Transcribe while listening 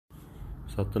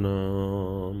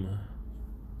ਸਤਨਾਮ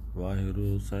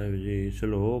ਵਾਹਿਗੁਰੂ ਸਾਹਿਬ ਜੀ।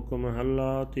 ਸ਼ਲੋਕ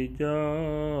ਮਹੱਲਾ ਤੀਜਾ।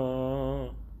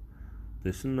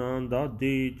 ਤ੍ਰਿਸ਼ਨਾ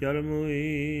ਦਾਦੀ ਜਲ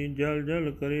ਮੁਈ, ਜਲ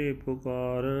ਜਲ ਕਰੇ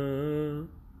ਪੁਕਾਰ।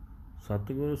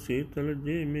 ਸਤਿਗੁਰ ਸੀਤਲ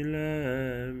ਜੇ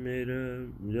ਮਿਲੈ, ਮੇਰੇ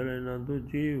ਜਲੇ ਨਾ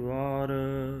ਦੂਜੀ ਵਾਰ।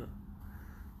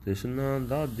 ਤ੍ਰਿਸ਼ਨਾ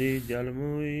ਦਾਦੀ ਜਲ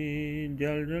ਮੁਈ,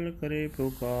 ਜਲ ਜਲ ਕਰੇ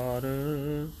ਪੁਕਾਰ।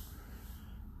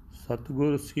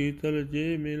 ਸਤਿਗੁਰ ਸੀਤਲ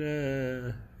ਜੇ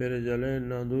ਮਿਲੈ, ਫਿਰ ਜਲੇ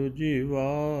ਨਾ ਦੂਜੀ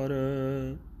ਵਾਰ।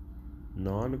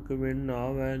 ਨਾਨਕ ਬਿਨ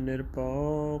ਆਵੈ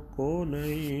ਨਿਰਭਉ ਕੋ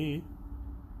ਨਹੀਂ,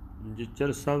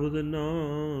 ਜਿਚਰ ਸ਼ਬਦ ਨਾ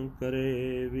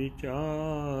ਕਰੇ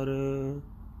ਵਿਚਾਰ।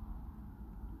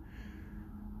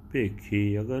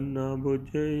 ਭੇਖੀ ਅਗਨ ਨਾ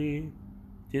ਬੁਝਈ,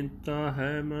 ਚਿੰਤਾ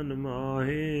ਹੈ ਮਨ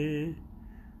ਮਾਹੇ।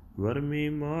 ਵਰਮੀ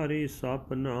ਮਾਰੀ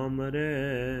ਸਪ ਨਾ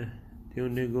ਮਰੈ, ਤਿਉ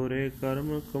ਨਿਗੁਰੇ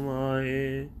ਕਰਮ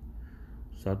ਕਮਾਏ।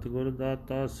 ਸਤਿਗੁਰ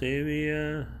ਦਾਤਾ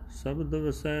ਸੇਵੀਐ, ਸ਼ਬਦ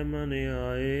ਵਸੈ ਮਨ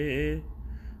ਆਏ।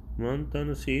 ਮਨ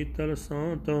ਤਨ ਸੀਤਲ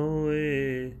ਸ਼ਾਂਤ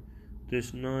ਹੋਏ,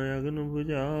 ਤ੍ਰਿਸ਼ਨਾ ਅਗਨ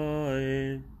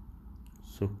ਬੁਝਾਏ।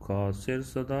 ਸੁਖਾ ਸਿਰ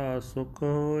ਸਦਾ ਸੁਖ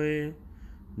ਹੋਏ,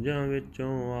 ਜਾਂ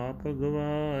ਵਿੱਚੋਂ ਆਪ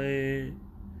ਗਵਾਏ।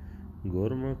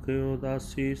 ਗੁਰਮੁਖ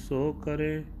ਉਦਾਸੀ ਸੋ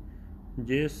ਕਰੇ,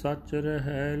 ਜੇ ਸੱਚ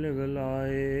ਰਹਿ ਲਿਵ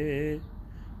ਲਾਏ।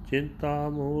 ਚਿੰਤਾ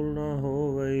ਮੂਲ ਨਾ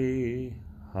ਹੋਵਈ,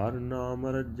 ਹਰ ਨਾਮ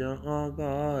ਰੱਜਾਂ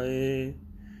ਆਗਾਏ।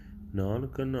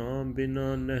 ਨਾਨਕ ਨਾਮ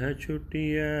ਬਿਨਾ ਨਹਿ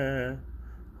ਛੁਟੀਐ,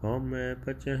 ਹਉਮੈ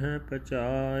ਪਚਹਿ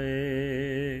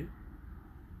ਪਚਾਏ।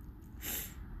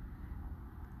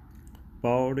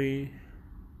 ਪੌੜੀ।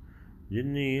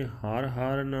 ਜਿਨੀ ਹਰ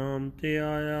ਹਰ ਨਾਮ ਤੇ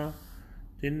ਆਇਆ,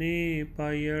 ਤਿਨੀ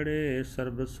ਪਾਈਅੜੇ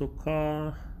ਸਰਬ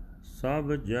ਸੁਖਾ।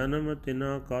 ਸਭ ਜਨਮ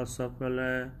ਤਿਨਾ ਕਾ ਸਫਲ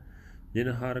ਹੈ, ਜਿਨ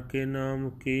ਹਰ ਕੇ ਨਾਮ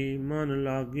ਕੀ ਮਨ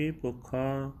ਲਾਗੀ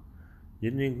ਭੁਖਾ।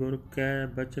 ਜਿਨੀ ਗੁਰ ਕੈ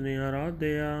ਬਚਨ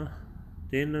ਆਰਾਧਿਆ,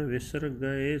 ਤਿਨ ਵਿਸਰ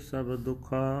ਗਏ ਸਭ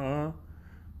ਦੁਖਾ।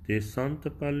 ਤੇ ਸੰਤ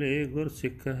ਭਲੇ ਗੁਰ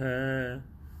ਸਿੱਖ ਹੈ,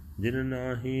 ਜਿਨ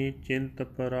ਨਾਹੀ ਚਿੰਤ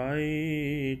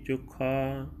ਪਰਾਈ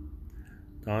ਚੁਖਾ।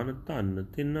 ਧਨ ਧਨ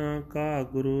ਤਿਨਾ ਕਾ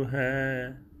ਗੁਰੂ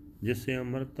ਹੈ, ਜਿਸ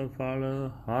ਅੰਮ੍ਰਿਤ ਫਲ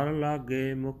ਹਰ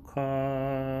ਲਾਗੇ ਮੁਖਾ।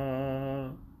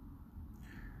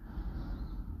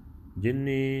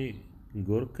 ਜਿਨੀ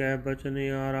ਗੁਰ ਕੈ ਬਚਨ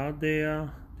ਆਰਾਧਿਆ,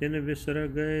 ਤਿਨ ਵਿਸਰ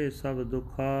ਗਏ ਸਭ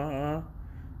ਦੁਖਾ।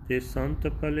 ਤੇ ਸੰਤ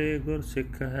ਭਲੇ ਗੁਰ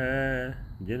ਸਿੱਖ ਹੈ,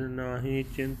 ਜਿਨ ਨਾਹੀ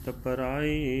ਚਿੰਤ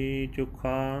ਪਰਾਈ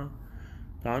ਚੁਖਾ।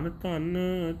 ਧਨ ਧਨ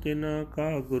ਤਿਨਾ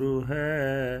ਕਾ ਗੁਰੂ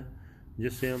ਹੈ,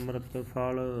 ਜਿਸ ਅੰਮ੍ਰਿਤ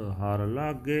ਫਲ ਹਰ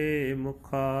ਲਾਗੇ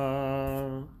ਮੁਖਾ।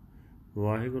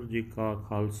 ਵਾਹਿਗੁਰੂ ਜੀ ਕਾ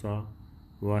ਖਾਲਸਾ,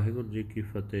 ਵਾਹਿਗੁਰੂ ਜੀ ਕੀ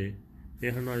ਫਤਿਹ।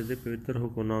 ਇਹ ਹਨ ਅੱਜ ਦੇ ਪਵਿੱਤਰ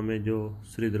ਹੁਕਮਨਾਮੇ ਜੋ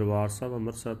ਸ੍ਰੀ ਦਰਬਾਰ ਸਾਹਿਬ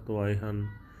ਅੰਮ੍ਰਿਤਸਰ ਤੋਂ ਆਏ ਹਨ।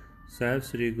 ਸਾਹਿਬ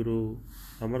ਸ੍ਰੀ ਗੁਰੂ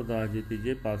ਅਮਰਦਾਸ ਜੀ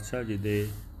ਤੀਜੇ ਪਾਤਸ਼ਾਹ ਜੀ ਦੇ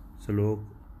ਸ਼ਲੋਕ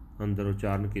ਅੰਦਰ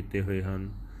ਉਚਾਰਨ ਕੀਤੇ ਹੋਏ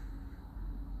ਹਨ।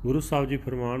 ਗੁਰੂ ਸਾਹਿਬ ਜੀ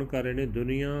ਫਰਮਾਨ ਕਰ ਰਹੇ ਨੇ,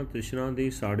 ਦੁਨੀਆ ਤ੍ਰਿਸ਼ਨਾ ਦੀ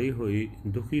ਸਾੜੀ ਹੋਈ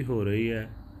ਦੁਖੀ ਹੋ ਰਹੀ ਹੈ,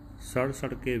 ਸੜ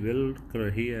ਸੜ ਕੇ ਵਿਲਕ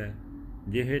ਰਹੀ ਹੈ।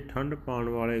 ਜਿਹੇ ਠੰਡ ਪਾਉਣ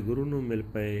ਵਾਲੇ ਗੁਰੂ ਨੂੰ ਮਿਲ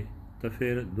ਪਏ ਤਾਂ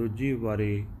ਫਿਰ ਦੂਜੀ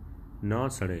ਵਾਰੀ ਨਾ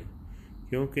ਸੜੇ।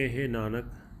 ਕਿਉਂਕਿ ਇਹ ਨਾਨਕ,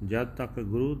 ਜਦ ਤੱਕ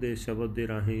ਗੁਰੂ ਦੇ ਸ਼ਬਦ ਦੇ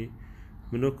ਰਾਹੀਂ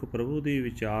ਮਨੁੱਖ ਪ੍ਰਭੂ ਦੀ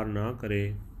ਵਿਚਾਰ ਨਾ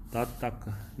ਕਰੇ, ਤਦ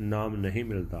ਤੱਕ ਨਾਮ ਨਹੀਂ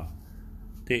ਮਿਲਦਾ।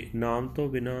 ਤੇ ਨਾਮ ਤੋਂ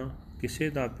ਬਿਨਾਂ ਕਿਸੇ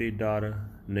ਦਾ ਵੀ ਡਰ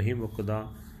ਨਹੀਂ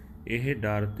ਮੁੱਕਦਾ। ਇਹ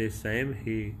ਡਰ ਤੇ ਸਹਿਮ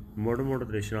ਹੀ ਮੁੜ ਮੁੜ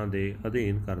ਤ੍ਰਿਸ਼ਨਾ ਦੇ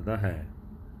ਅਧੀਨ ਕਰਦਾ ਹੈ।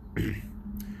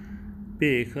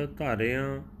 ਭੇਖ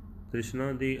ਧਾਰਿਆਂ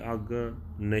ਤ੍ਰਿਸ਼ਨਾ ਦੀ ਅੱਗ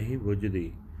ਨਹੀਂ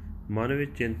ਬੁਝਦੀ। ਮਨ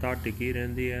ਵਿੱਚ ਚਿੰਤਾ ਟਿਕੀ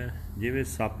ਰਹਿੰਦੀ ਹੈ। ਜਿਵੇਂ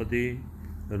ਸੱਪ ਦੀ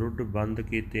ਰੁੱਡ ਬੰਦ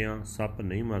ਕੀਤਿਆਂ ਸੱਪ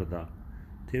ਨਹੀਂ ਮਰਦਾ,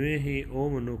 ਤਿਵੇਂ ਹੀ ਉਹ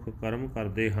ਮਨੁੱਖ ਕਰਮ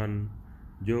ਕਰਦੇ ਹਨ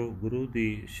ਜੋ ਗੁਰੂ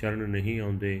ਦੀ ਸ਼ਰਨ ਨਹੀਂ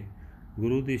ਆਉਂਦੇ।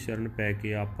 ਗੁਰੂ ਦੀ ਸ਼ਰਨ ਪੈ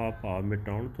ਕੇ ਆਪਾ ਭਾਵ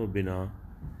ਮਿਟਾਉਣ ਤੋਂ ਬਿਨਾਂ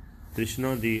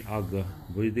ਤ੍ਰਿਸ਼ਨਾ ਦੀ ਅੱਗ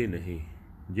ਬੁਝਦੀ ਨਹੀਂ।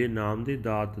 ਜੇ ਨਾਮ ਦੀ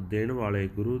ਦਾਤ ਦੇਣ ਵਾਲੇ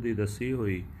ਗੁਰੂ ਦੀ ਦੱਸੀ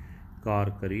ਹੋਈ ਕਾਰ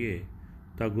ਕਰੀਏ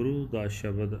ਤਾਂ ਗੁਰੂ ਦਾ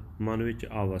ਸ਼ਬਦ ਮਨ ਵਿੱਚ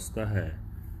ਆ ਵਸਦਾ ਹੈ।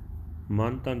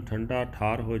 ਮਨ ਤਨ ਠੰਡਾ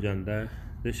ਠਾਰ ਹੋ ਜਾਂਦਾ ਹੈ,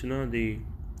 ਤ੍ਰਿਸ਼ਨਾ ਦੀ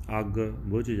ਅੱਗ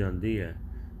ਬੁਝ ਜਾਂਦੀ ਹੈ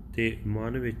ਤੇ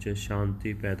ਮਨ ਵਿੱਚ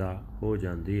ਸ਼ਾਂਤੀ ਪੈਦਾ ਹੋ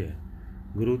ਜਾਂਦੀ ਹੈ।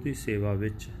 ਗੁਰੂ ਦੀ ਸੇਵਾ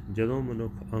ਵਿੱਚ ਜਦੋਂ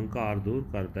ਮਨੁੱਖ ਅਹੰਕਾਰ ਦੂਰ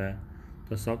ਕਰਦਾ ਹੈ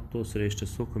ਤਾਂ ਸਭ ਤੋਂ ਸ੍ਰੇਸ਼ਟ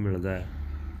ਸੁੱਖ ਮਿਲਦਾ ਹੈ।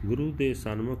 ਗੁਰੂ ਦੇ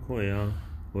ਸਨਮੁਖ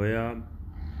ਹੋਇਆ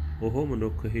ਉਹ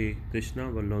ਮਨੁੱਖ ਹੀ ਤ੍ਰਿਸ਼ਨਾ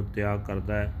ਵੱਲੋਂ ਤਿਆਗ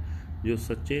ਕਰਦਾ ਹੈ। ਜੋ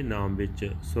ਸੱਚੇ ਨਾਮ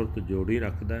ਵਿੱਚ ਸੁਰਤ ਜੋੜੀ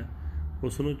ਰੱਖਦਾ ਹੈ,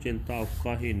 ਉਸ ਨੂੰ ਚਿੰਤਾ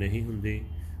ਉਕਾ ਹੀ ਨਹੀਂ ਹੁੰਦੀ।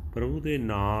 ਪ੍ਰਭੂ ਦੇ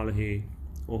ਨਾਲ ਹੀ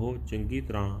ਉਹ ਚੰਗੀ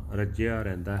ਤਰ੍ਹਾਂ ਰੱਜਿਆ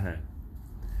ਰਹਿੰਦਾ ਹੈ।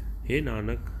 ਹੇ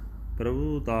ਨਾਨਕ,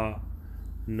 ਪ੍ਰਭੂ ਦਾ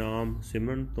ਨਾਮ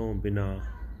ਸਿਮਰਨ ਤੋਂ ਬਿਨਾਂ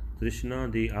ਤ੍ਰਿਸ਼ਨਾ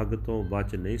ਦੀ ਅੱਗ ਤੋਂ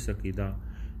ਬਚ ਨਹੀਂ ਸਕੀਦਾ।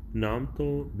 ਨਾਮ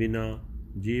ਤੋਂ ਬਿਨਾਂ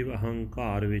ਜੀਵ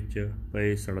ਅਹੰਕਾਰ ਵਿੱਚ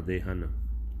ਪਏ ਸੜਦੇ ਹਨ।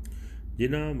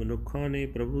 ਜਿਨ੍ਹਾਂ ਮਨੁੱਖਾਂ ਨੇ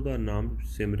ਪ੍ਰਭੂ ਦਾ ਨਾਮ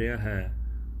ਸਿਮਰਿਆ ਹੈ,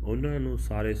 ਉਹਨਾਂ ਨੂੰ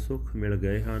ਸਾਰੇ ਸੁੱਖ ਮਿਲ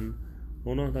ਗਏ ਹਨ।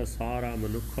 ਉਹਨਾਂ ਦਾ ਸਾਰਾ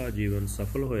ਮਨੁੱਖਾ ਜੀਵਨ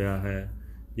ਸਫਲ ਹੋਇਆ ਹੈ।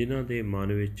 ਜਿਨ੍ਹਾਂ ਦੇ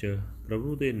ਮਨ ਵਿੱਚ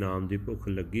ਪ੍ਰਭੂ ਦੇ ਨਾਮ ਦੀ ਭੁੱਖ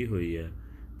ਲੱਗੀ ਹੋਈ ਹੈ,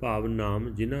 ਭਾਵ ਨਾਮ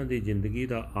ਜਿਨ੍ਹਾਂ ਦੀ ਜ਼ਿੰਦਗੀ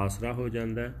ਦਾ ਆਸਰਾ ਹੋ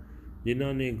ਜਾਂਦਾ ਹੈ,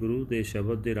 ਜਿਨ੍ਹਾਂ ਨੇ ਗੁਰੂ ਦੇ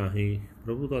ਸ਼ਬਦ ਦੇ ਰਾਹੀਂ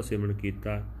ਪ੍ਰਭੂ ਦਾ ਸਿਮਰਨ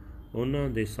ਕੀਤਾ, ਉਹਨਾਂ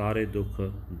ਦੇ ਸਾਰੇ ਦੁੱਖ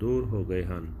ਦੂਰ ਹੋ ਗਏ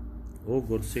ਹਨ। ਉਹ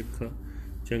ਗੁਰਸਿੱਖ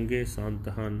ਚੰਗੇ ਸੰਤ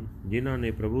ਹਨ ਜਿਨ੍ਹਾਂ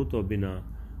ਨੇ ਪ੍ਰਭੂ ਤੋਂ ਬਿਨਾਂ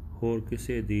ਹੋਰ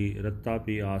ਕਿਸੇ ਦੀ ਰੱਤਾ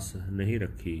ਵੀ ਆਸ ਨਹੀਂ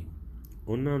ਰੱਖੀ।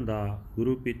 ਉਹਨਾਂ ਦਾ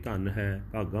ਗੁਰੂ ਵੀ ਧਨ ਹੈ,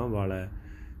 ਭਾਗਾਂ ਵਾਲਾ,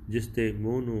 ਜਿਸ ਦੇ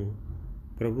ਮੂੰਹ ਨੂੰ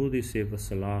ਪ੍ਰਭੂ ਦੀ ਸਿਫਤ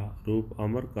ਸਲਾਹ ਰੂਪ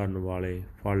ਅਮਰ ਕਰਨ ਵਾਲੇ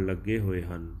ਫਲ ਲੱਗੇ ਹੋਏ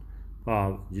ਹਨ,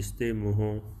 ਭਾਵ ਜਿਸ ਦੇ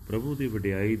ਮੂੰਹੋਂ ਪ੍ਰਭੂ ਦੀ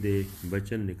ਵਡਿਆਈ ਦੇ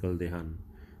ਬਚਨ ਨਿਕਲਦੇ ਹਨ।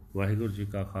 ਵਾਹਿਗੁਰੂ ਜੀ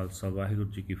ਕਾ ਖਾਲਸਾ, ਵਾਹਿਗੁਰੂ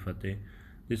ਜੀ ਕੀ ਫਤਿਹ।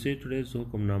 This is today's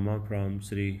Hukamnama from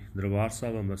Sri Darbar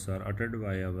Sahib Amritsar, uttered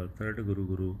by our third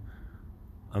Guru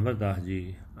Amar Das Ji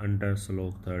under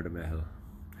Slok Third Mahal.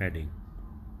 Heading: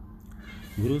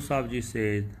 Guru Sahib Ji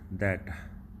said that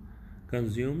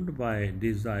consumed by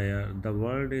desire, the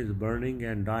world is burning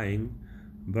and dying,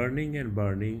 burning and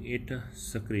burning, it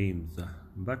screams.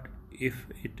 But if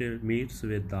it meets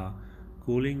with the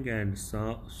cooling and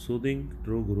soothing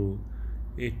true Guru,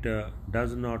 it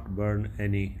does not burn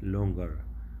any longer.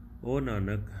 O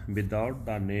Nanak, without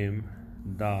the name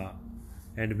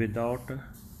and without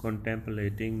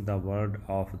contemplating the word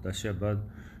of the Shabad,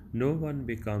 no one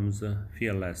becomes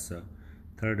fearless.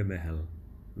 Third Mahal.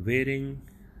 Wearing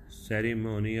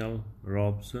ceremonial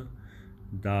robes,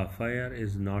 the fire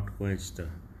is not quenched,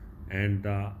 and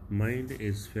the mind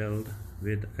is filled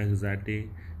with anxiety,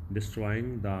 destroying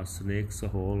the snake's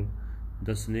hole.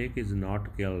 The snake is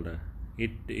not killed.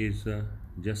 It is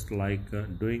just like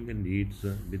doing deeds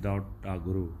without a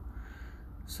Guru.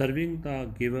 Serving the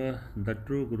giver, the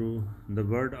true Guru, the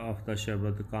word of the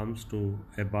Shabad comes to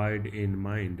abide in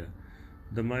mind.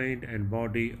 The mind and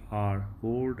body are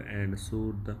cooled and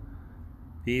soothed,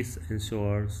 peace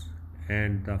ensures,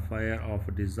 and the fire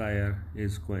of desire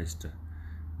is quenched.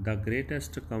 The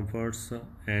greatest comforts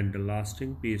and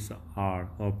lasting peace are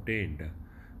obtained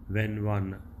when one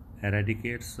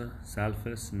eradicates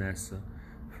selflessness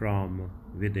from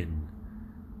within.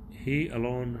 He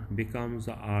alone becomes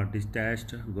a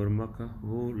detached Gurmukh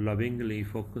who lovingly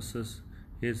focuses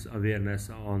his awareness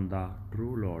on the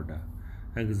true Lord.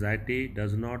 Anxiety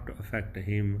does not affect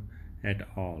him at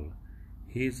all.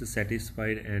 He is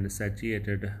satisfied and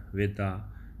satiated with the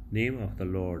name of the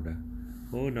Lord.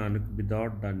 O Nanak,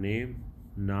 without the name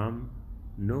Nam,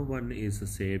 no one is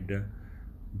saved.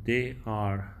 They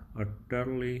are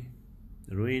utterly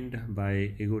ruined by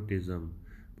egotism.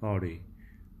 Pauri.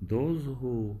 Those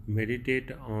who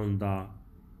meditate on the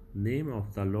name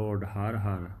of the Lord Har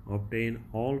Har obtain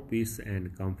all peace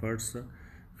and comforts.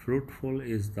 Fruitful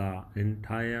is the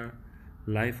entire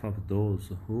life of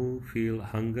those who feel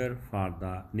hunger for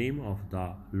the name of the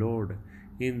Lord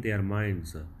in their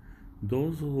minds.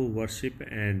 Those who worship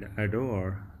and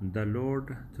adore the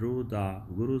Lord through the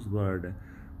Guru's word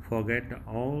forget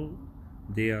all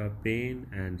their pain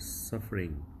and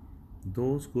suffering.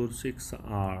 Those Gursikhs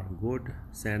are good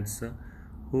saints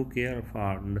who care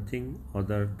for nothing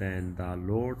other than the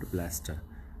Lord blessed.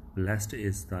 Blessed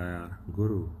is their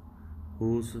Guru,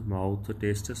 whose mouth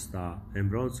tastes the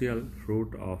ambrosial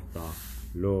fruit of the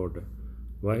Lord.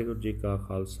 Vaheguru Ji Ka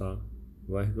Khalsa,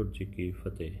 Vaheguru Ji Ki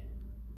Fateh.